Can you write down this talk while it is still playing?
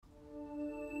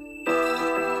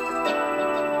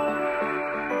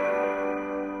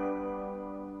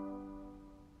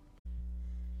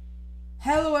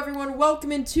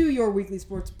welcome into your weekly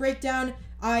sports breakdown.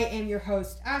 I am your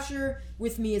host, Asher.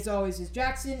 With me, as always, is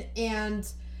Jackson, and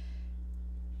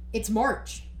it's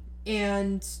March.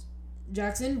 And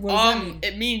Jackson, what does that mean?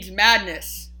 It means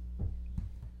madness.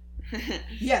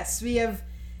 Yes, we have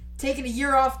taken a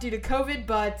year off due to COVID,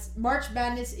 but March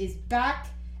Madness is back,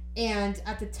 and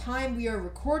at the time we are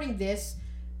recording this,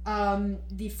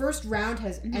 the first round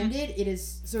has ended. It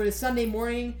is Sunday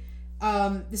morning.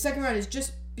 The second round has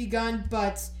just begun,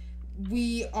 but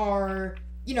we are,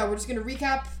 we're just going to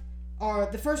recap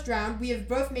the first round. We have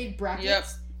both made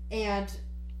brackets, and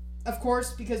of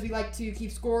course, because we like to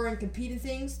keep score and compete in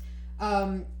things,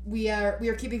 we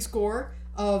are keeping score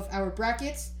of our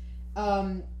brackets.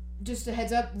 Just a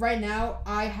heads up, right now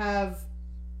I have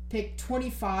picked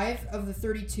 25 of the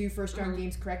 32 first round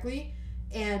games correctly,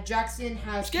 and Jackson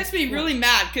has. Which gets me really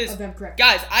mad because,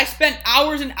 guys, I spent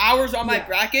hours and hours on my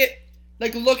bracket,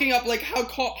 looking up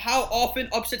how often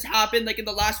upsets happen, in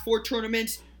the last 4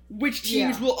 tournaments, which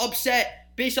teams will upset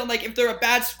based on if they're a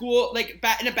bad school,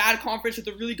 in a bad conference with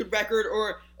a really good record,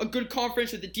 or a good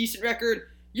conference with a decent record,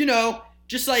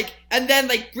 just and then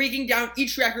breaking down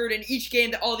each record and each game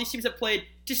that all these teams have played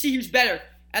to see who's better.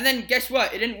 And then guess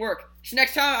what? It didn't work. So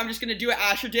next time I'm just gonna do what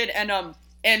Asher did and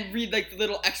read the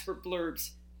little expert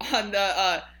blurbs on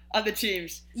the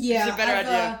teams. Yeah, it's a better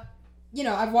idea.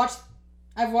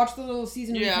 I've watched the little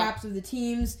season recaps of the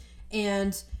teams,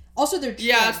 and also their trends.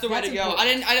 Yeah, that's the way to go.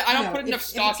 Important. I don't put enough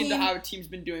stock into how a team's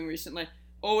been doing recently.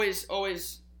 Always.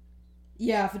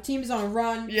 Yeah, if a team is on a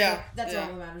run, that's all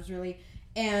that matters really.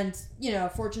 And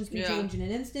fortunes can change in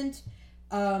an instant,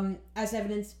 as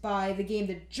evidenced by the game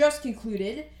that just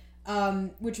concluded,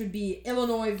 which would be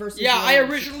Illinois versus. Yeah, I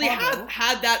originally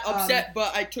had that upset,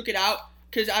 but I took it out.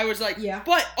 Because I was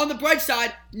but on the bright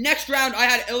side, next round I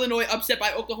had Illinois upset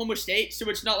by Oklahoma State, so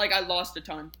it's not like I lost a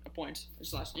ton of points.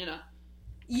 It's less,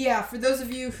 Yeah, for those of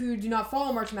you who do not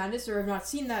follow March Madness or have not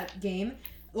seen that game,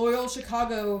 Loyola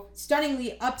Chicago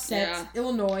stunningly upset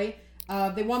Illinois.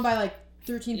 They won by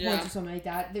 13 points or something like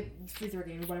that. The free throw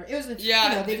game or whatever. It was they just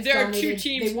there dominated. are 2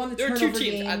 teams. They won the there are 2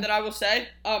 teams that I will say.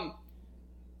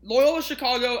 Loyola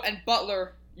Chicago and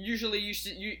Butler usually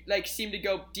seem to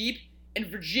go deep, and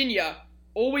Virginia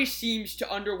always seems to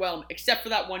underwhelm, except for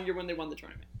that one year when they won the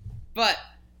tournament. But,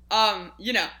 so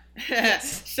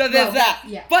there's that.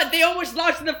 Yeah. But they almost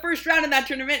lost in the first round in that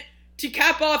tournament to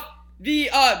cap off the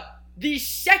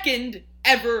second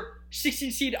ever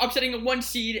 16 seed upsetting a 1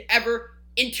 seed ever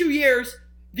in 2 years.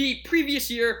 The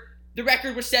previous year, the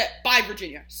record was set by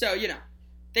Virginia. So,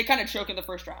 they kind of choke in the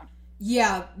first round.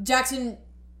 Yeah, Jackson,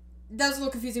 that was a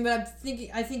little confusing, but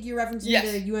I think you're referencing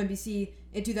the UMBC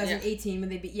in 2018 when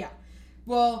they beat,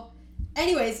 Well,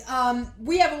 anyways,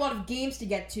 we have a lot of games to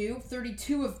get to.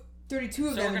 32 of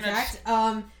them, in fact.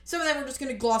 Some of them we're just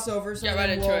going to gloss over. Get right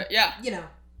into it. Yeah.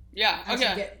 Yeah,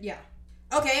 okay.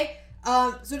 Okay,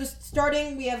 so just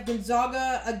starting, we have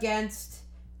Gonzaga against...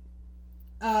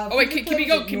 can we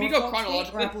go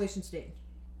chronologically? Or Appalachian State?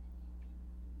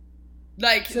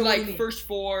 First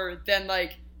 4, then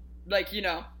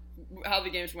how the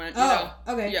games went.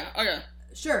 Okay. Yeah, okay.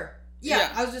 Sure.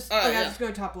 Yeah, I was just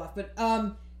going top left, but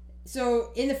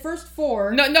so in the first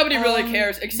 4, nobody really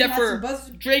cares except for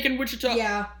Drake and Wichita.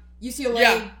 Yeah,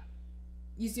 UCLA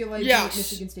beat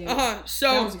Michigan State. So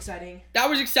that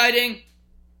was exciting.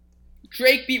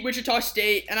 Drake beat Wichita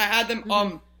State, and I had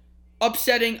them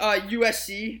upsetting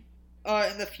USC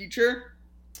in the future.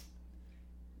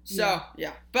 So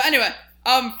but anyway,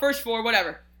 first 4,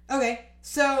 whatever. Okay,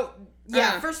 so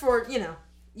first 4,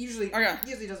 usually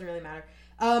doesn't really matter.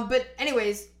 But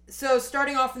anyways, so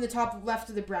starting off in the top left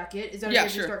of the bracket, is that okay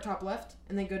to start top left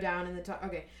and then go down in the top?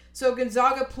 Okay, so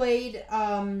Gonzaga played,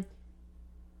 I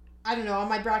don't know, on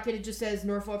my bracket it just says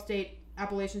Norfolk State,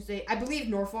 Appalachian State. I believe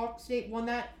Norfolk State won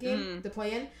that game, the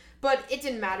play-in, but it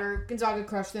didn't matter. Gonzaga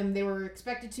crushed them. They were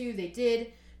expected to. They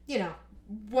did.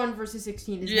 1 versus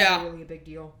 16 is not really a big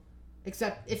deal,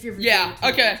 except if you're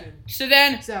okay. So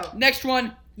then, next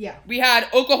one, we had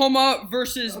Oklahoma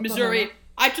versus Missouri.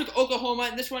 I took Oklahoma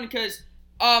in this one because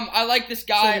I like this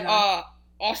guy,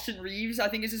 Austin Reeves, I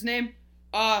think is his name.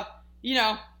 I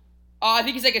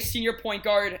think he's a senior point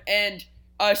guard, and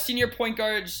senior point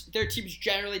guards, their teams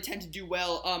generally tend to do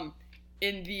well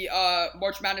in the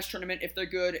March Madness tournament if they're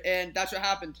good, and that's what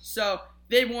happened. So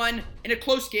they won in a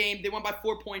close game. They won by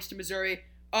 4 points to Missouri.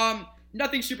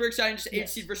 Nothing super exciting, just 8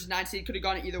 seed versus 9 seed. Could have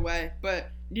gone either way, but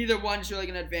neither one's really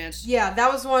going to advance. Yeah,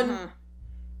 that was one...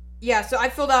 Yeah, so I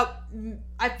filled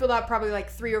out probably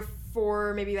 3 or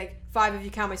 4, maybe 5 if you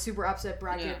count my super upset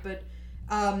bracket. But,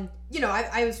 I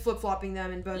was flip-flopping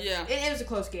them in both. Yeah. It was a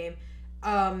close game.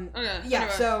 Okay. Yeah,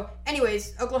 anyway. So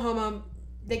anyways, Oklahoma,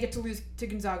 they get to lose to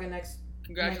Gonzaga next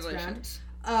Congratulations.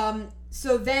 round.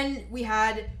 So then we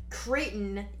had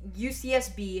Creighton,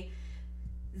 UCSB.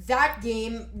 That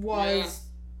game was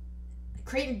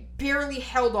Creighton barely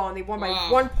held on. They won by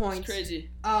 1 point. It's crazy.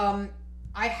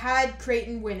 I had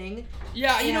Creighton winning.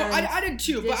 Yeah, I did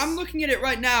too. But I'm looking at it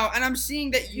right now, and I'm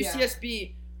seeing that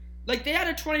UCSB, like they had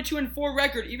a 22-4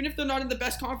 record, even if they're not in the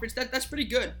best conference. That's pretty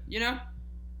good, you know.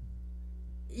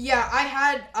 Yeah, I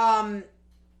had I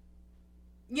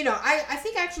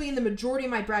think actually in the majority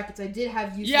of my brackets I did have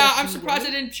UCSB. Yeah, I'm surprised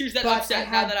I didn't choose that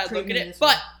upset now that I look at it.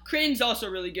 But Creighton's also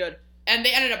really good, and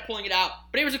they ended up pulling it out.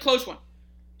 But it was a close one.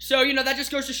 So, that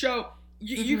just goes to show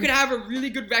you can have a really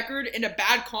good record in a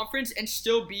bad conference and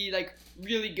still be, like,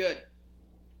 really good.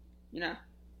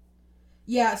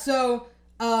 Yeah, so,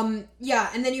 and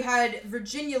then you had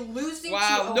Virginia losing to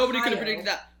Ohio. Nobody could have predicted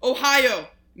that. Ohio,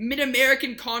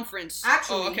 Mid-American Conference.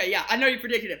 Actually. Oh, okay, yeah, I know you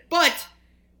predicted it. But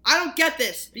I don't get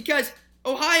this because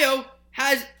Ohio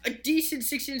has a decent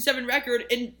 16-7 record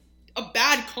in a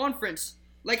bad conference.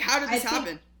 Like, how did this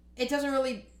happen? It doesn't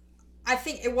really... I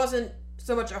think it wasn't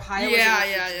so much Ohio.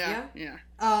 Yeah.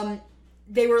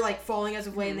 They were like falling as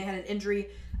of late, and they had an injury.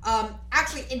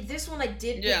 Actually, in this one, I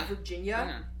did pick Virginia.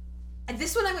 Yeah. And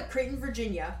this one, I went Creighton,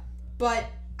 Virginia. But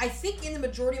I think in the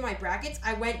majority of my brackets,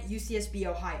 I went UCSB,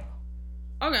 Ohio.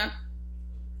 Okay.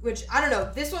 Which I don't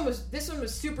know. This one was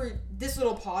super. This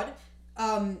little pod,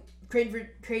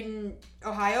 Creighton,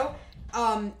 Ohio.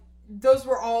 Those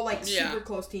were all like super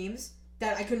close teams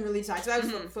that I couldn't really decide. So I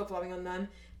was flip-flopping on them,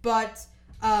 but.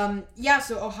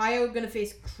 So Ohio is gonna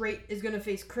face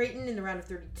Creighton in the round of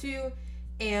 32,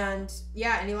 and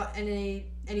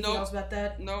anything else about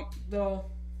that? Nope.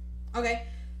 Okay.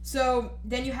 So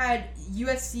then you had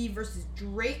USC versus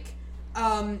Drake.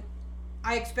 I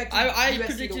expected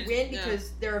USC to win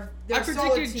because they're a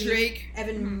solid team. Drake.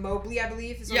 Evan Mobley, I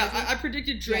believe. I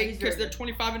predicted Drake because they're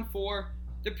 25-4.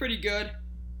 They're pretty good.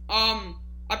 I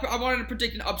wanted to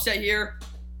predict an upset here.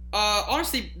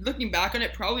 Honestly, looking back on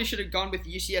it, probably should have gone with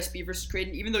UCSB versus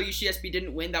Creighton. Even though UCSB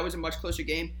didn't win, that was a much closer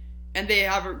game, and they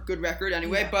have a good record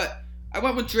anyway. Yeah. But I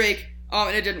went with Drake,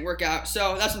 and it didn't work out,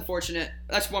 so that's unfortunate.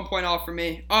 That's 1 point off for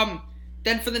me.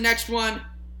 Then for the next one,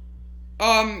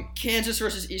 Kansas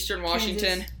versus Eastern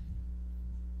Washington. Kansas.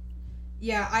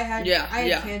 Yeah, I had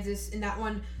Kansas in that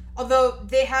one. Although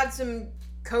they had some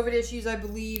COVID issues, I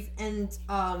believe, and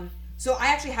so I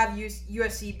actually have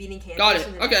USC beating Kansas. Got it.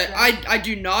 Okay, I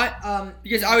do not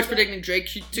because I was predicting Drake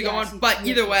to go on. But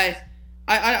either way,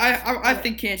 I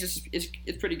think Kansas is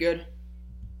pretty good.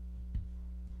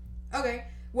 Okay.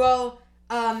 Well,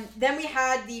 then we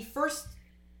had the first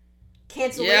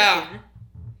cancellation. Yeah.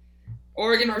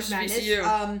 Oregon versus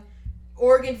VCU.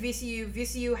 Oregon VCU.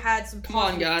 VCU had some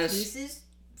positive cases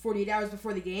 48 hours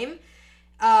before the game,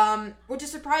 which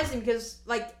is surprising because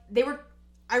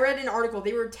I read an article.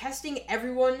 They were testing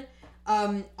everyone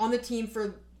on the team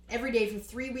for every day for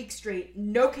 3 weeks straight.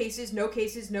 No cases.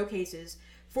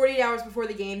 48 hours before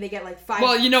the game, they get 5.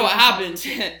 Well, you know what happens.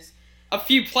 A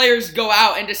few players go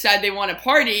out and decide they want to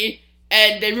party,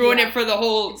 and they ruin it for the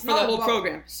whole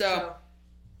program. So,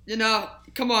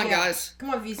 come on, guys.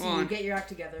 Come on, VCU, get your act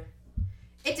together.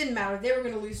 It didn't matter. They were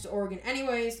going to lose to Oregon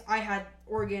anyways. I had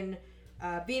Oregon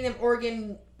beating them.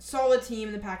 Oregon, solid team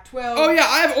in the Pac-12. Oh yeah,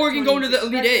 I have Oregon going to the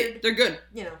Elite Eight. They're good.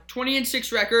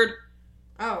 20-6 record.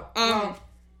 Oh.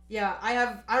 Yeah, I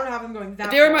don't have them going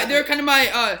that. They're kind of my.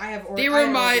 I have Oregon. They were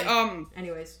my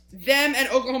Anyways. Them and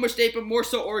Oklahoma State, but more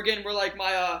so Oregon were like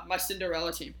my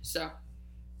Cinderella team. So.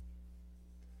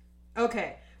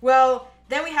 Okay. Well,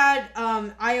 then we had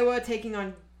Iowa taking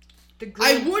on the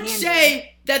Grand Canyon. I would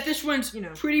say that this one's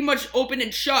pretty much open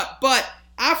and shut, but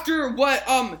after what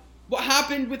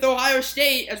happened with Ohio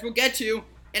State, as we'll get to,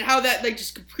 and how that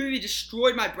just completely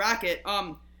destroyed my bracket,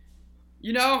 I'm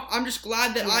just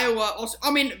glad that Iowa also.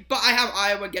 But I have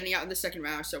Iowa getting out in the second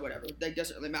round, so whatever. That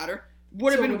doesn't really matter.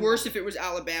 Would have been worse if it was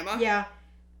Alabama. Yeah,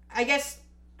 I guess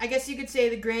you could say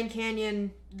the Grand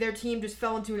Canyon, their team just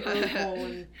fell into an early hole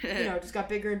and just got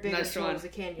bigger and bigger until it was a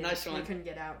canyon. Nice one. They couldn't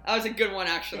get out. That was a good one,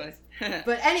 actually.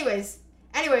 But anyways,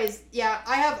 yeah,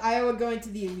 I have Iowa going to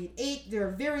the Elite Eight. They're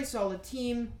a very solid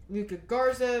team. Luka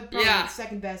Garza, probably the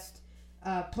second best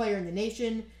player in the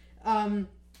nation.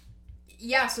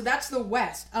 So that's the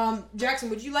West. Jackson,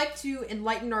 would you like to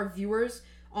enlighten our viewers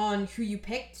on who you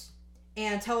picked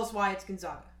and tell us why it's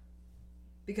Gonzaga?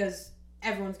 Because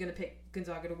everyone's going to pick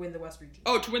Gonzaga to win the West region.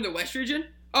 Oh, to win the West region?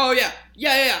 Oh, yeah.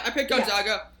 Yeah. I picked Gonzaga.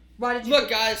 Yeah. Why did you Look,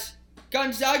 guys,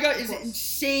 Gonzaga is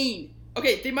insane.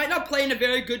 Okay, they might not play in a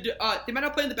very good, they might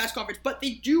not play in the best conference, but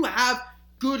they do have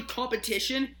good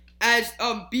competition as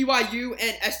BYU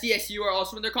and SDSU are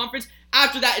also in their conference.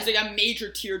 After that, it's like a major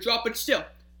teardrop, but still.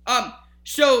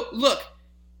 So look,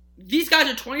 these guys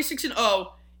are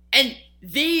 26-0, and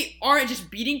they aren't just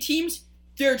beating teams;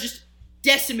 they're just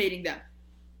decimating them,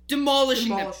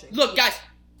 demolishing them. Look, guys,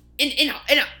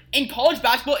 in college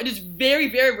basketball, it is very,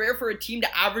 very rare for a team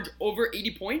to average over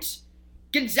 80 points.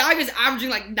 Gonzaga is averaging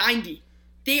like 90.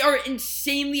 They are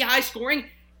insanely high scoring.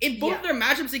 In both of their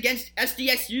matchups against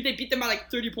SDSU, they beat them by like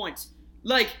 30 points.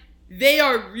 Like, they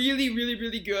are really, really,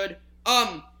 really good.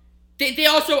 They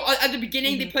also, at the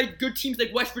beginning, they played good teams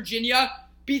like West Virginia,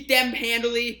 beat them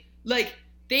handily. Like,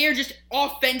 they are just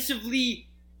offensively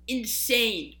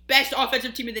insane. Best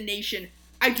offensive team in the nation.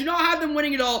 I do not have them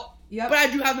winning it all, but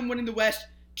I do have them winning the West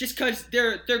just because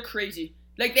they're crazy.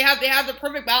 Like, they have the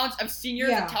perfect balance of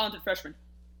seniors and talented freshmen.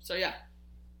 So, yeah.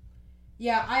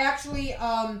 Yeah, I actually,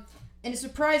 in a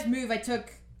surprise move, I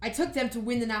took them to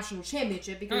win the national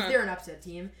championship because they're an upset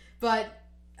team. But,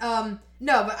 no,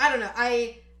 but I don't know.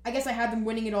 I guess I had them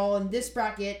winning it all in this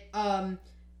bracket. I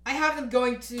have them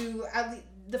going to at least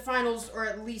the finals or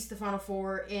at least the Final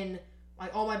Four in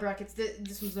like all my brackets.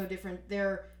 This one's no different.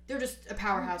 They're just a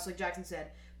powerhouse, like Jackson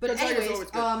said. But anyways,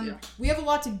 we have a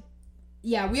lot to.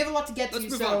 Yeah, we have a lot to get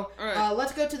to, so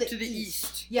let's go to the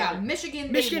East. Yeah,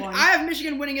 Michigan. I have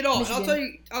Michigan winning it all. And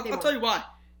I'll tell you why.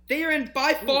 They are in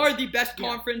by far the best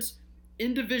conference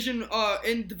in Division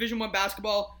I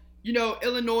basketball. You know,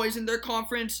 Illinois is in their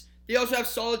conference. They also have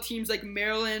solid teams like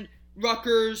Maryland,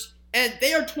 Rutgers, and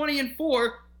they are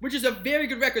 20-4, which is a very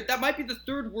good record. That might be the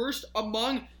third worst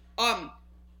among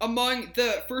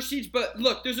the first seeds. But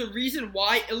look, there's a reason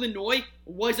why Illinois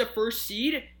was a first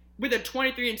seed with a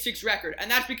 23-6 record,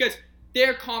 and that's because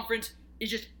their conference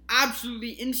is just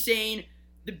absolutely insane.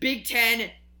 The Big Ten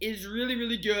is really,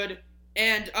 really good,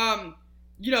 and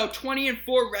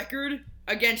 20-4 record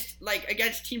against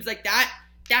teams like that,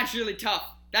 that's really tough.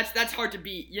 That's hard to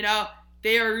beat. You know,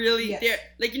 they are really they're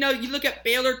like, you know, you look at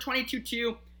Baylor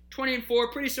 22-2,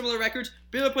 20-4, pretty similar records.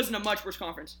 Baylor plays in a much worse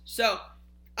conference, so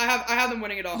I have them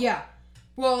winning it all. Yeah,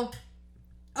 well,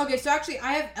 okay, so actually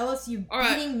I have LSU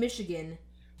beating Michigan.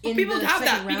 Well, people have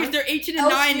that because they're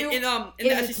 18-9 in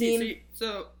the SEC.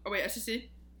 So, SEC?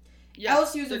 Yeah,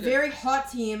 LSU is a very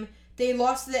hot team. They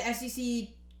lost the SEC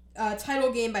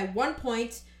title game by 1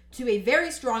 point to a very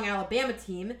strong Alabama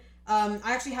team. I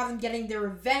actually have them getting their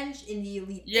revenge in the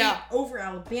Elite Eight over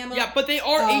Alabama. Yeah, but they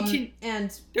are 18.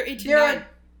 And they're 18-9.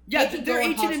 Yeah, they're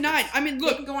 18-9. I mean,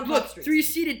 look,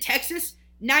 3-seeded Texas,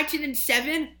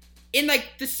 19-7 in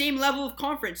like the same level of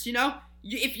conference. You know.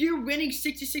 If you're winning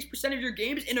 66% of your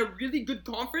games in a really good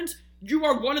conference, you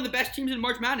are one of the best teams in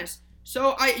March Madness.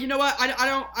 So you know what?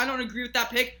 I don't agree with that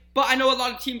pick, but I know a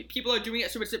lot of people are doing it,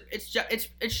 so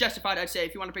it's justified. I'd say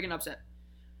if you want to pick an upset.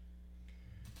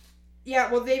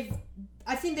 Yeah, well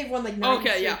I think they've won like 9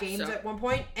 games at one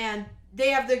point, and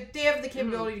they have the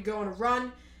capability to go on a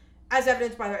run, as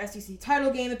evidenced by their SEC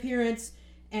title game appearance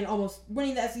and almost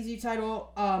winning the SEC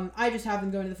title. I just have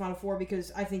them going to the Final Four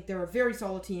because I think they're a very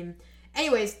solid team.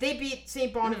 Anyways, they beat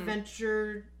St.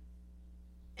 Bonaventure,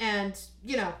 and,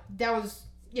 you know, that was,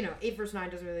 8 versus 9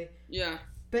 doesn't really... Yeah.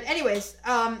 But anyways,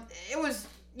 it was,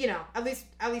 at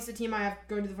least the team I have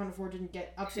going to the Final Four didn't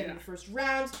get upset in the first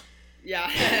round. Yeah.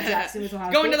 Jackson was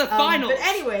Ohio going State. To the finals. But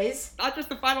anyways... Not just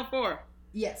the Final Four.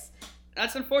 Yes.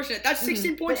 That's unfortunate. That's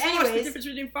 16 points lost, the difference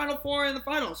between Final Four and the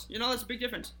finals. You know, that's a big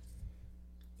difference.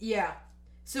 Yeah.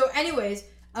 So anyways...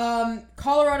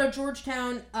 Colorado,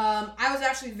 Georgetown. I was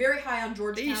actually very high on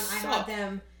Georgetown. I had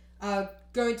them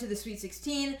going to the Sweet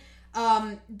 16.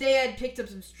 They had picked up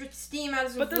some steam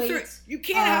as of late. You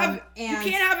can't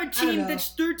have a team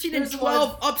that's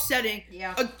 13-12 upsetting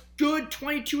a good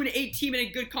 22-8 team in a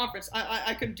good conference.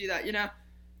 I couldn't do that, you know.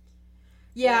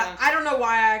 Yeah, I don't know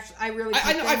why I really.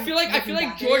 I feel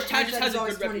like Georgetown just has a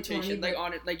good reputation, like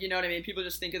on it, like, you know what I mean. People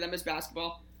just think of them as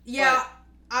basketball. Yeah,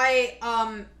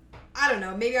 I don't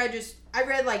know. Maybe I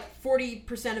read like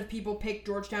 40% of people picked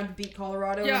Georgetown to beat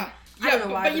Colorado. Yeah. I don't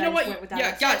know why. But you know what?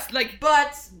 Guys,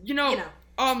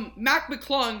 Mac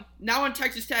McClung, now on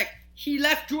Texas Tech, he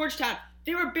left Georgetown.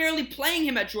 They were barely playing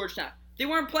him at Georgetown. They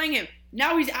weren't playing him.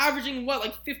 Now he's averaging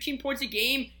 15 points a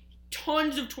game,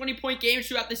 tons of 20-point games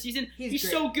throughout the season. He's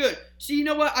so good. So you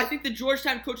know what? I think the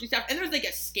Georgetown coaching staff, and there was like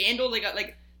a scandal like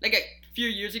a few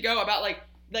years ago about like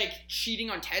cheating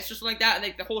on tests or something like that, and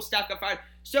like the whole staff got fired.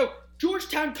 So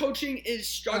Georgetown coaching is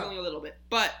struggling a little bit,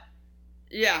 but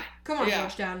yeah. Come on,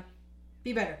 Georgetown,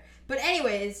 be better. But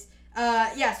anyways,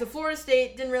 so Florida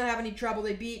State didn't really have any trouble.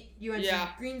 They beat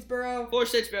UNC Greensboro. Florida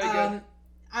State's very good.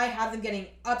 I have them getting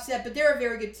upset, but they're a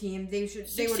very good team. They would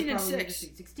probably win the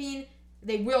Sweet 16.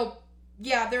 They will.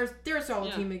 Yeah, they're a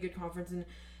solid team in a good conference. And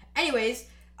anyways,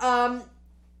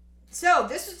 So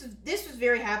this was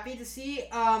very happy to see.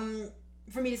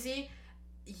 For me to see,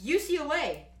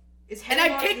 UCLA is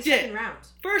heading on to the second round.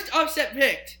 First upset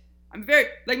picked. I'm very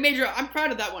Major. I'm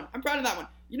proud of that one.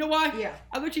 You know why? Yeah.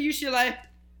 I looked at UCLA.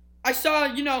 I saw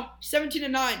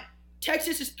 17-9.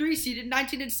 Texas is 3 seeded,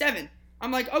 19-7.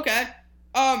 I'm like, okay.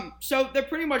 So they're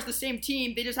pretty much the same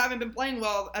team. They just haven't been playing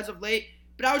well as of late.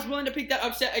 But I was willing to pick that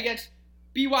upset against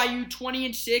BYU,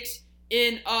 20-6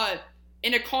 in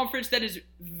a conference that is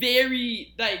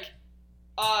very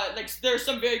there are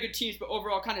some very good teams, but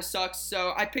overall kind of sucks.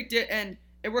 So I picked it and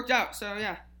it worked out. So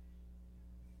yeah.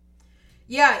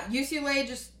 Yeah, UCLA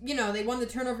just they won the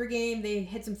turnover game. They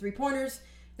hit some 3-pointers.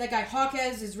 That guy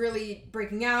Hawkes is really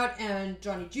breaking out, and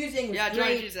Johnny Juzang was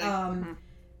great. Johnny Juzang.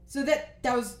 So that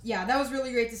was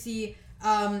really great to see.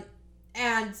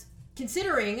 And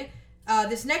considering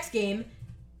this next game,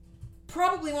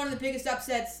 probably one of the biggest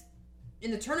upsets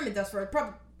in the tournament thus far,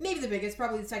 maybe the biggest,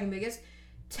 probably the second biggest.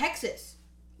 Texas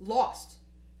lost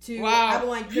to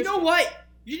Abilene Christian. You know what?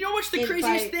 You know what's the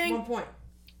craziest thing? 1 point.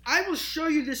 I will show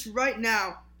you this right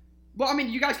now. Well, I mean,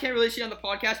 you guys can't really see it on the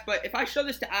podcast, but if I show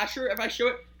this to Asher, if I show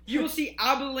it, you will see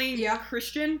Abilene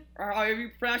Christian, or however you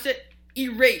pronounce it,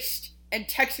 erased, and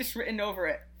Texas written over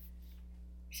it.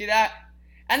 See that?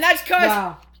 And that's because...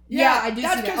 Wow. Yeah, I do see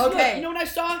that. Okay. Look, you know what I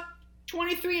saw?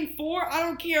 23-4. I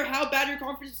don't care how bad your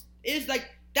conference is.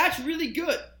 That's really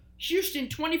good. Houston,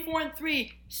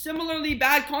 24-3. Similarly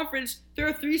bad conference. They're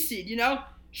a 3 seed,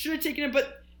 Should have taken it,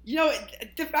 but,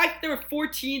 the fact that they were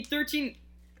 14, 13...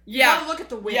 Yeah. You gotta look at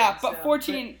the wins. Yeah, but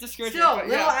 14 discouraging. Still,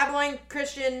 little Abilene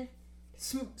Christian,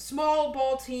 small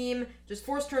ball team, just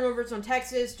forced turnovers on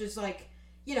Texas, just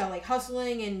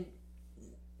hustling and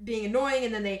being annoying,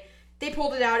 and then they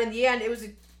pulled it out in the end. It was a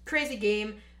crazy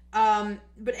game.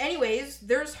 But anyways,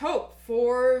 there's hope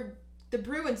for the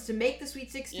Bruins to make the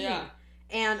Sweet 16. Yeah.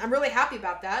 And I'm really happy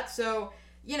about that. So,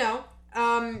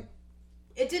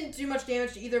 it didn't do much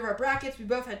damage to either of our brackets. We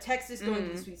both had Texas going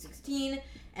to the Sweet 16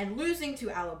 and losing to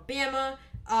Alabama.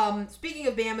 Speaking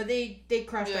of Bama, they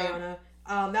crushed Iona.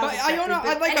 Iona,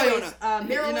 I like Iona.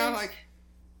 Maryland,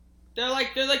 they're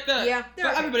like the... Yeah,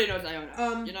 everybody knows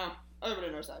Iona.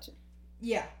 Everybody knows that too.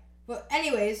 Yeah. Well,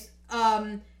 anyways,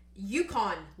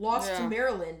 UConn lost to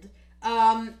Maryland.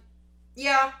 I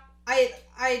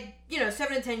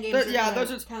 7-10 games.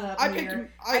 Those are kind of. I picked UConn.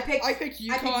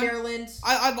 I picked Maryland.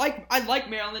 I like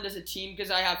Maryland as a team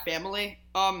because I have family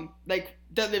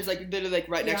that lives literally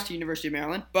right next to University of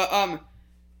Maryland. But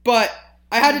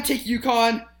I had to take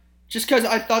UConn just because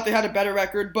I thought they had a better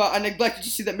record. But I neglected to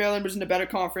see that Maryland was in a better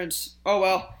conference. Oh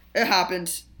well, it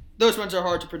happens. Those ones are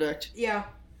hard to predict. Yeah.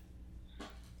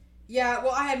 Yeah.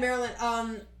 Well, I had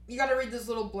Maryland. You got to read those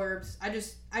little blurbs. I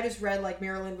just read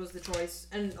Maryland was the choice,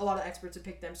 and a lot of experts have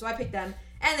picked them, so I picked them,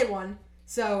 and they won.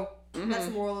 So that's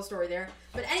the moral of the story there.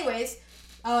 But anyways,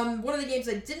 one of the games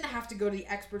I didn't have to go to the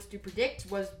experts to predict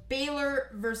was Baylor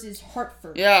versus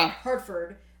Hartford. Yeah.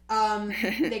 Hartford.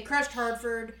 They crushed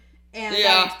Hartford, and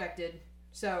that was expected.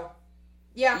 So,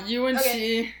 yeah. UNC.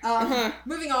 Okay.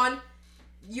 Moving on.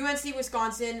 UNC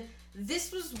Wisconsin.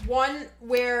 This was one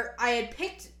where I had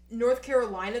picked North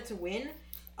Carolina to win.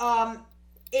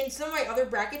 In some of my other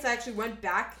brackets, I actually went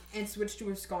back and switched to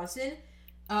Wisconsin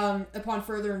upon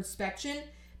further inspection.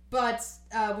 But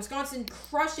Wisconsin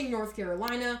crushing North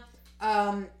Carolina.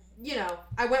 I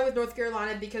went with North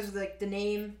Carolina because of the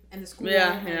name and the school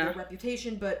and the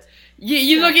reputation. But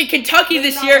you look at Kentucky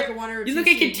this year. You look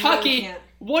at Kentucky. Really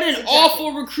what an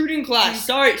awful recruiting class.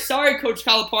 Sorry, Coach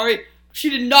Calipari. She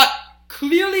did not.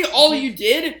 Clearly, all you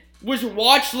did was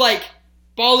watch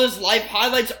Ball is Life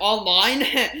highlights online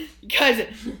because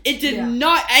it did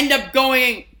not end up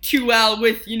going too well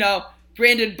with,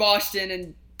 Brandon Boston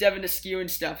and Devin Askew and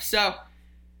stuff. So,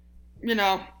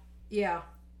 Yeah.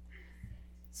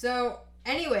 So,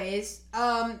 anyways,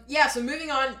 so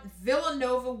moving on,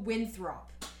 Villanova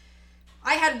Winthrop.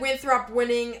 I had Winthrop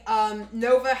winning.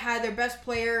 Nova had their best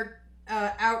player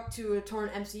out to a torn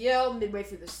MCL midway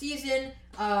through the season,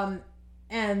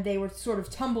 and they were sort of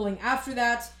tumbling after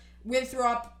that.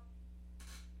 Winthrop,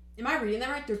 am I reading that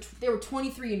right? They were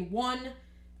 23-1.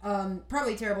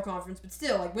 Probably a terrible conference, but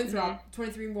still, Winthrop,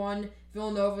 23-1.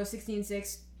 Villanova,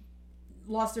 16-6.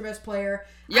 Lost their best player.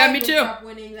 Yeah, me too. Winthrop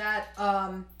winning that.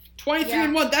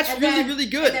 23-1. That's really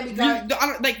good.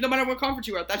 No matter what conference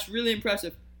you are, that's really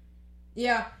impressive.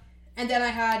 Yeah, and then I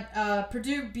had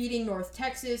Purdue beating North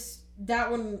Texas.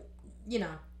 That one,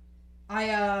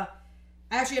 I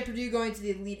actually had Purdue going to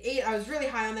the Elite Eight. I was really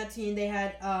high on that team. They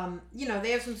had,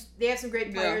 they have some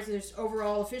great players. And there's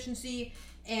overall efficiency,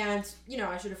 and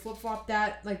I should have flip flopped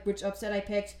that, which upset I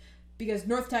picked, because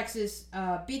North Texas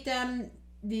beat them.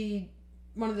 The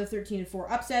one of the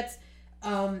 13-4 upsets.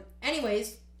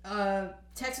 Anyways,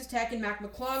 Texas Tech and Mac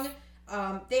McClung,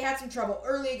 they had some trouble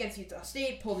early against Utah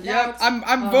State, pulled it out.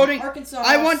 I'm voting. Arkansas.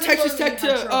 I want Texas Tech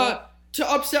to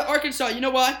upset Arkansas. You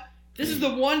know what? This is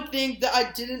the one thing that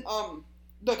I didn't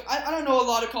look. I don't know a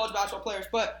lot of college basketball players,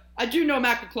 but I do know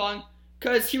Mac McClung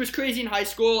because he was crazy in high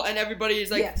school, and everybody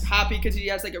is like happy because he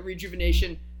has like a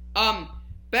rejuvenation.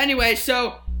 But anyway,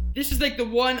 so this is like the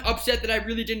one upset that I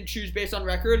really didn't choose based on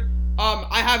record.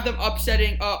 I have them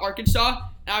upsetting Arkansas,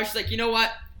 and I was just like, you know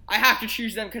what? I have to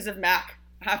choose them because of Mac.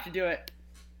 I have to do it.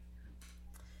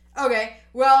 Okay,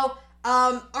 well,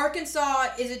 Arkansas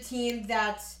is a team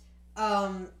that,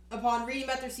 upon reading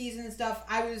about their season and stuff,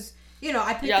 I was,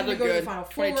 I picked them to go to the Final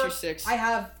Four.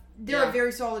 22-6. They're a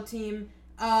very solid team.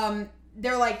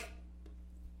 They're like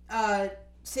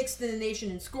 6th in the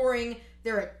nation in scoring.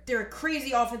 They're a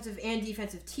crazy offensive and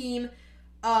defensive team.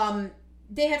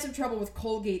 They had some trouble with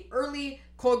Colgate early.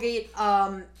 Colgate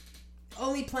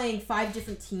only playing 5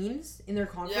 different teams in their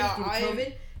conference due to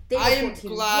COVID. They were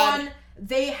 14-1.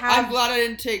 I'm glad I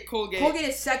didn't take Colgate. Colgate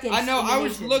is second. I know. I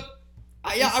was gonna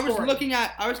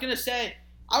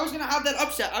have that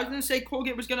upset. I was gonna say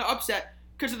Colgate was gonna upset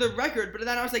because of the record, but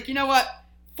then I was like, you know what?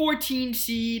 14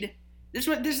 seed. This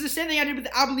is the same thing I did with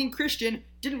Abilene Christian.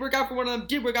 Didn't work out for one of them.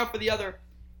 Did work out for the other.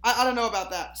 I don't know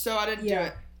about that, so I didn't do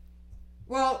it.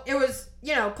 Well, it was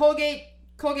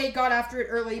Colgate got after it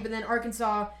early, but then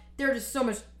Arkansas, they're just so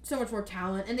much more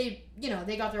talent, and they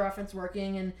got their offense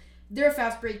working, and they're a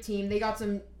fast break team. They got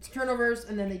some turnovers,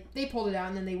 and then they pulled it out,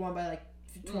 and then they won by like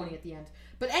 20 at the end.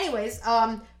 But anyways,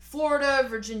 Florida,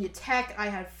 Virginia Tech. I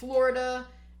had Florida.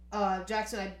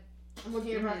 Jackson, I'm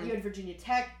looking at you had Virginia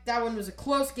Tech. That one was a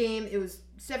close game. It was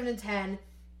 7-10.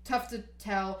 Tough to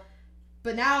tell.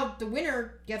 But now the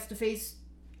winner gets to face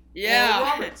Oral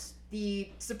Roberts, the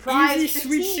surprise easy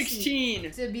Sweet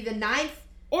 16 to be the 9th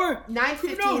or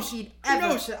 15 seed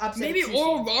ever to upset. Maybe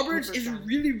Oral Roberts is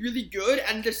really, really good,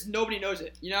 and just nobody knows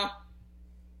it.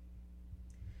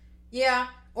 Yeah,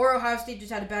 or Ohio State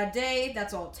just had a bad day.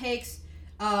 That's all it takes.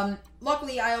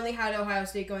 Luckily, I only had Ohio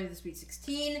State going to the Sweet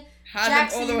 16.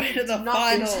 Had them all the way to the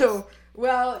finals.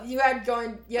 Well, you had them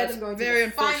going to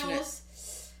the finals.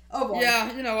 Oh boy.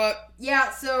 Yeah, you know what?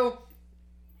 Yeah, so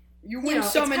you win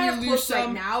some and you lose some.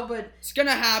 Right now, but it's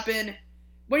gonna happen.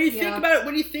 When you think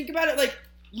about it, like,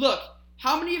 look,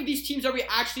 how many of these teams are we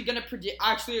actually gonna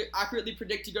accurately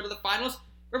predict to go to the finals?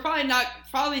 We're probably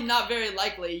not very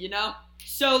likely,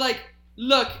 So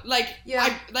look,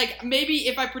 maybe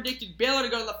if I predicted Baylor to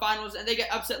go to the finals and they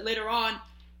get upset later on,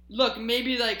 look,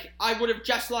 maybe I would have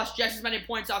just lost just as many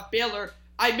points off Baylor.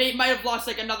 I might have lost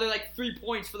another 3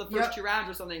 points for the first 2 rounds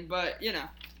or something, but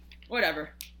whatever.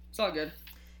 It's all good.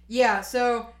 Yeah,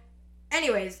 so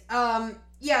anyways, so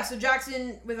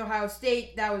Jackson with Ohio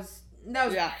State, that was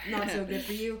not so good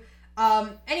for you.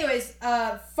 Anyways,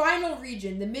 final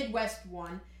region, the Midwest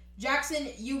one. Jackson,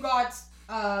 you got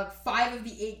 5 of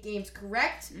the 8 games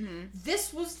correct. Mm-hmm.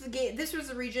 This was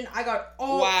the region I got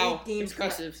all 8 games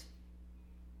correct.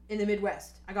 In the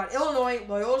Midwest, I got Illinois,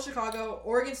 Loyola Chicago,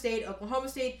 Oregon State, Oklahoma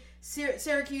State,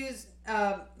 Syracuse,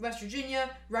 West Virginia,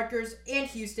 Rutgers, and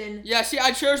Houston. Yeah, see,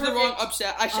 I chose the wrong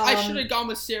upset. I should have gone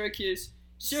with Syracuse.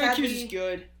 Syracuse is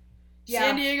good. Yeah.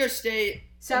 San Diego State,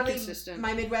 sadly, inconsistent.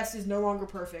 My Midwest is no longer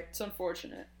perfect. It's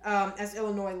unfortunate. As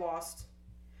Illinois lost.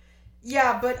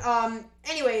 Yeah, but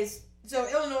anyways, so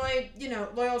Illinois,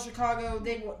 Loyola Chicago,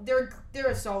 they're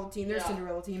a solid team. They're a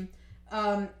Cinderella team.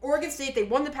 Oregon State, they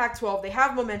won the Pac-12. They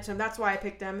have momentum. That's why I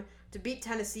picked them to beat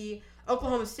Tennessee.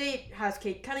 Oklahoma State has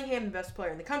Cade Cunningham, the best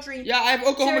player in the country. Yeah, I have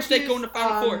Oklahoma State going to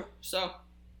Final Four. So.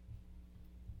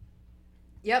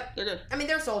 Yep. They're good. I mean,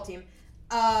 they're a solid team.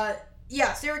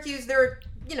 Syracuse, they're,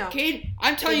 Cade,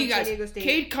 I'm telling you guys,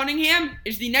 Cade Cunningham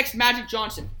is the next Magic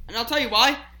Johnson. And I'll tell you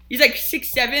why. He's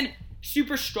 6'7",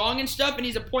 super strong and stuff, and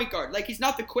he's a point guard. He's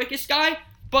not the quickest guy,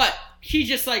 but he's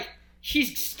just,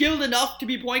 he's skilled enough to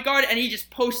be point guard, and he just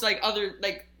posts, other,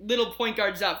 little point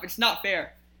guards up. It's not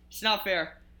fair. It's not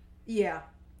fair. Yeah.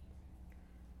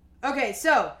 Okay,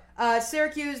 so,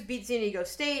 Syracuse beat San Diego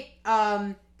State.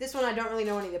 This one I don't really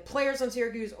know any of the players on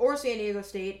Syracuse or San Diego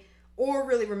State, or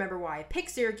really remember why I picked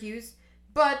Syracuse.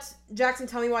 But, Jackson,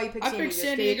 tell me why you picked San Diego State.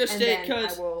 I picked San Diego State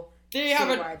because they have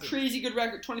a crazy good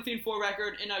record, 23-4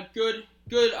 record, in a good,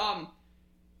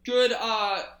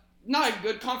 not a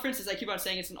good conference, as I keep on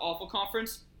saying it's an awful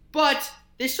conference, but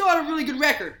they still had a really good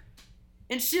record.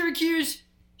 And Syracuse,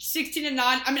 16-9.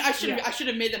 I mean, I should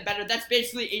have made them better. That's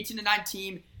basically 18-9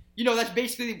 team. That's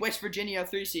basically West Virginia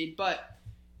 3 seed. But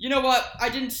you know what? I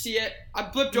didn't see it. I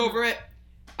blipped over it.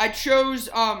 I chose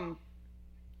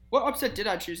what upset did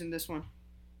I choose in this one?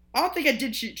 I don't think I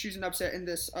did choose an upset in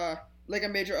this, like a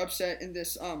major upset in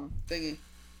this, thingy.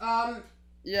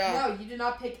 Yeah. No, you did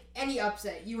not pick any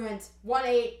upset. You went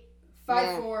 1-8,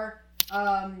 5-4,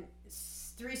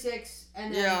 3-6,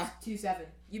 and then 2-7.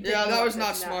 Yeah, that was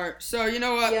not smart. So, you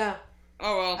know what? Yeah.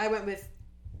 Oh, well. I went with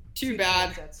Too bad.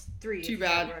 Upsets. 3. Too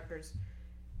bad.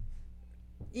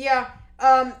 Yeah.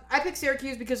 I picked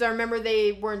Syracuse because I remember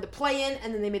they were in the play-in,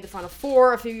 and then they made the Final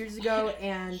Four a few years ago,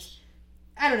 and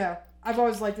I don't know. I've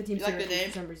always liked the team Syracuse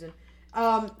for some reason.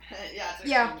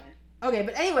 Yeah. Okay,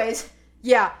 but anyways,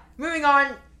 yeah. Moving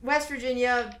on, West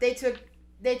Virginia, they took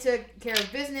care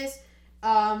of business.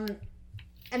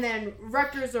 And then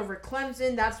Rutgers over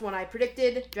Clemson, that's one I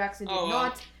predicted. Jackson did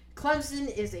not.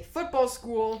 Clemson is a football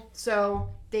school, so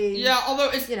they... Yeah, although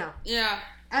it's... You know. Yeah.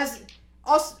 As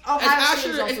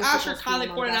Asher kindly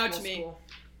pointed out to me,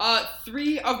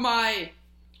 3 of my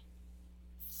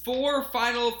 4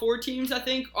 Final Four teams, I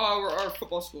think, are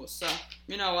football schools. So,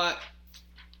 you know what?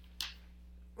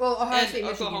 Well, Ohio State,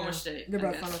 Oklahoma State. They're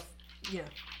both Final... Yeah.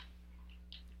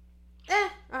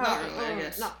 Not really, I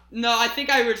guess. No, I think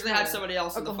I originally had somebody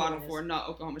else in the Final Four, not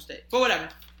Oklahoma State. But whatever.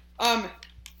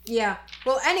 Yeah.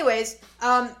 Well, anyways,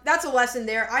 that's a lesson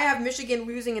there. I have Michigan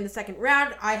losing in the second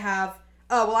round. I have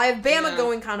Bama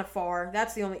going kind of far.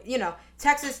 That's the only,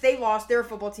 Texas, they lost. They're a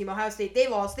football team. Ohio State, they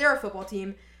lost. They're a football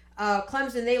team.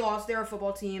 Clemson, they lost. They're a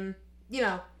football team.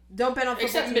 Don't bet on football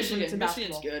Except teams. Michigan.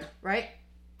 Michigan's good. Right?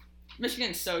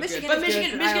 Michigan's so good. But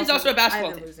Michigan's also a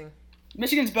basketball team. Losing.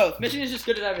 Michigan's both. Michigan's just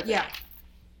good at everything. Yeah.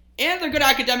 And they're good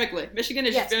academically. Michigan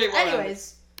is very well.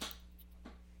 Anyways.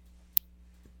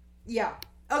 Yeah.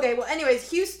 Okay, well, anyways,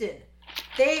 Houston.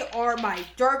 They are my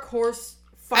dark horse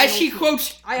final As she team.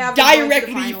 quotes I have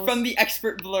directly from the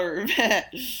expert blurb.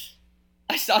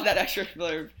 I saw that expert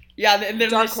blurb. Yeah, they literally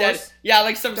dark said, horse?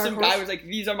 Yeah, some guy was like,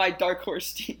 these are my dark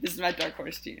horse team. This is my dark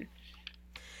horse team.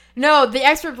 No, the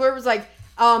expert blurb was like,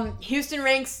 Houston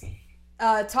ranks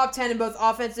top 10 in both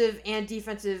offensive and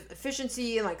defensive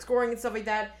efficiency and scoring and stuff like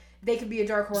that. They could be a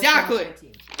dark horse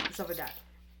team and stuff like that.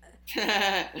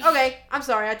 Okay, I'm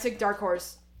sorry, I took dark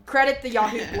horse. Credit the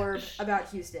Yahoo blurb about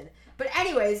Houston. But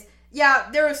anyways, yeah,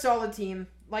 they're a solid team.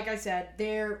 Like I said,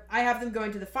 I have them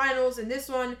going to the finals in this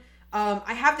one.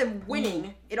 I have them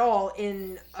winning it all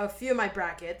in a few of my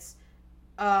brackets.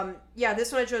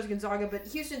 This one I chose Gonzaga, but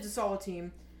Houston's a solid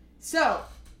team. So,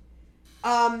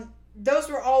 those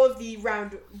were all of the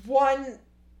round 1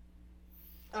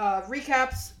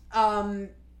 recaps.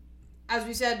 As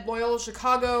we said, Loyola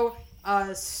Chicago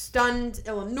stunned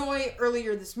Illinois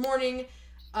earlier this morning.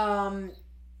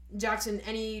 Jackson,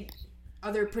 any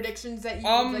other predictions that you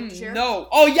would like to share? No.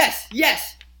 Oh, yes.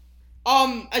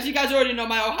 As you guys already know,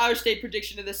 my Ohio State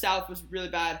prediction in the South was really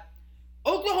bad.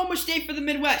 Oklahoma State for the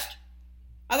Midwest.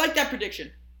 I like that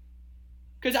prediction.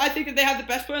 Because I think that they have the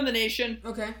best player in the nation.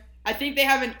 Okay. I think they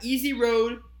have an easy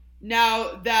road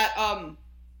now that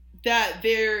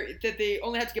they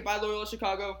only have to get by Loyola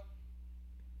Chicago.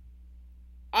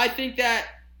 I think that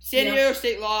San Diego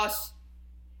State lost.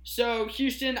 So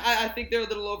Houston, I think they're a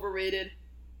little overrated.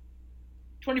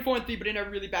 24-3, but in a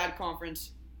really bad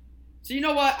conference. So you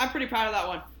know what? I'm pretty proud of that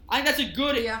one. I think that's a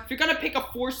good. If you're gonna pick a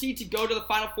 4 seed to go to the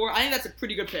Final Four, I think that's a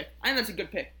pretty good pick.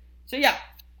 So yeah,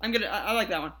 I like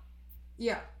that one.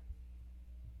 Yeah.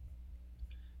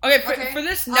 Okay, for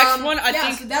this next one, I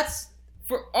think so that's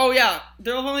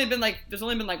there's only been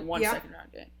one second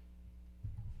round game.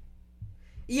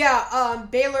 Yeah,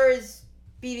 Baylor is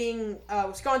beating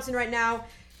Wisconsin right now.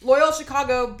 Loyola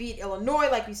Chicago beat Illinois,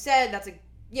 like we said. That's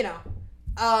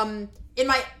in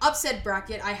my upset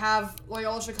bracket, I have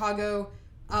Loyola Chicago.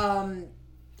 I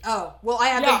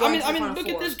have them going to the Final look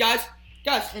Four. At this, guys.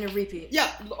 In a repeat.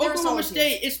 Yeah, Oklahoma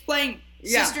State is playing.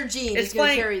 Yeah, Sister Jean is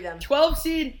going to carry them. 12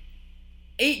 seed,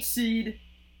 8 seed,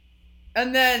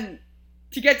 and then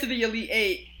to get to the Elite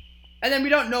 8, and then we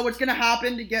don't know what's going to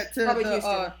happen to get to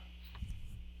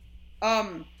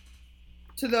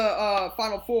the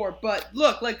Final Four. But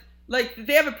look, like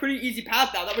they have a pretty easy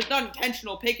path now. That was not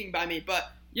intentional picking by me,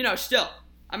 but still,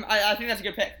 I think that's a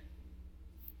good pick.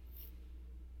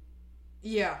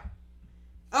 Yeah.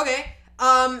 Okay.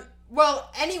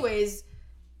 Well, anyways,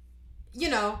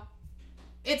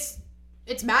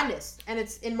 it's madness, and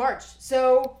it's in March.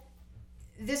 So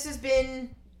this has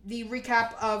been the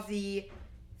recap of the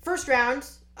first round.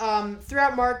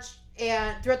 Throughout March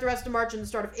and throughout the rest of March and the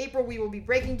start of April, we will be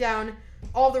breaking down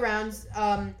all the rounds.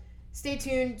 Stay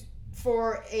tuned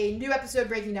for a new episode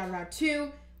breaking down round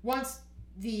 2 once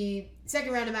the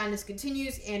second round of madness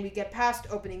continues and we get past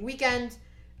opening weekend.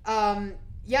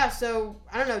 So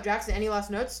I don't know, Jackson, any last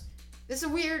notes? This is a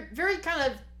weird, very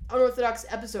kind of unorthodox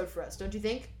episode for us, don't you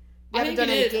think? I think it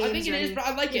is. I think it is, but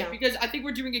I like it because I think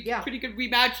we're doing a pretty good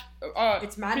rematch.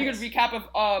 It's madness. Pretty good recap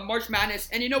of March Madness,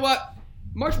 and you know what?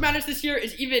 March Madness this year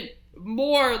is even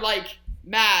more like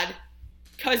mad,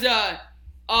 cause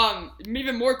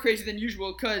even more crazy than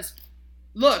usual. Cause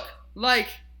look, like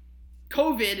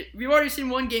COVID, we've already seen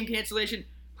one game cancellation.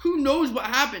 Who knows what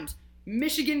happens?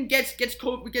 Michigan gets a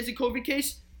COVID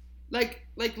case. Like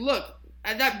look,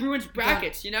 and that ruins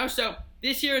brackets, you know. So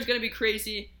this year is gonna be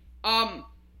crazy.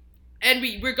 And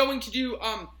we're going to do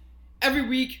every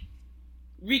week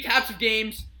recaps of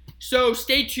games. So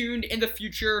stay tuned in the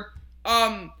future.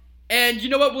 And you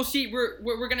know what? We'll see.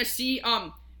 We're gonna see.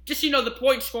 Just so you know, the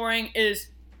point scoring it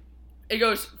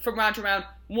goes from round to round.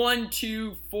 1,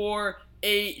 2, 4,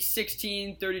 8,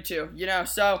 16, 32. You know.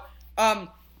 So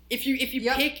if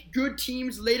you pick good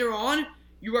teams later on,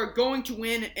 you are going to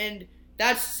win, and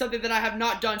that's something that I have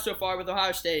not done so far with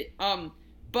Ohio State.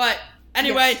 But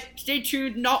anyway, stay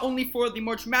tuned not only for the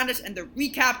March Madness and the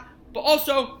recap, but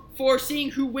also for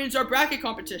seeing who wins our bracket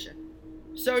competition.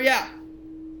 So yeah.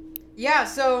 Yeah,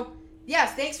 so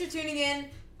yes, thanks for tuning in.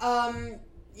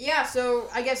 So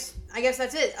I guess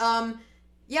that's it.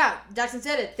 Jackson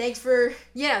said it. Thanks for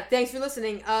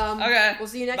listening. Okay. We'll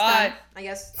see you next time, I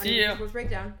guess. See you. Sports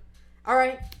Breakdown. All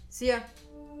right. See ya.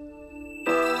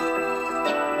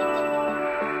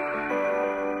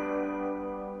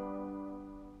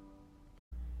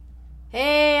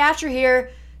 Hey, Asher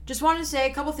here. Just wanted to say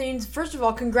a couple things. First of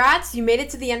all, congrats. You made it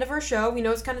to the end of our show. We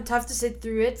know it's kind of tough to sit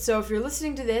through it, so if you're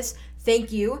listening to this, thank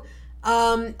you.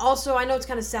 Also, I know it's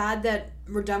kind of sad that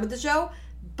we're done with the show,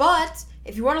 but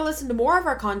if you want to listen to more of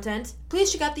our content,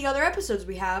 please check out the other episodes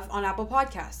we have on Apple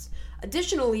Podcasts.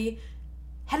 Additionally,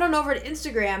 head on over to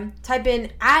Instagram, type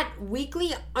in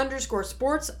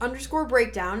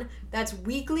 @weekly_sports_breakdown. That's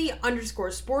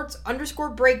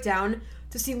weekly_sports_breakdown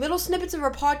to see little snippets of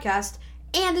our podcast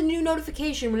and a new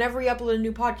notification whenever we upload a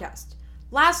new podcast.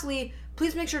 Lastly,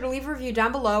 please make sure to leave a review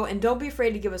down below and don't be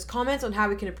afraid to give us comments on how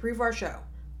we can improve our show.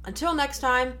 Until next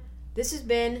time, this has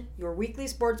been your Weekly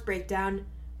Sports Breakdown.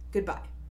 Goodbye.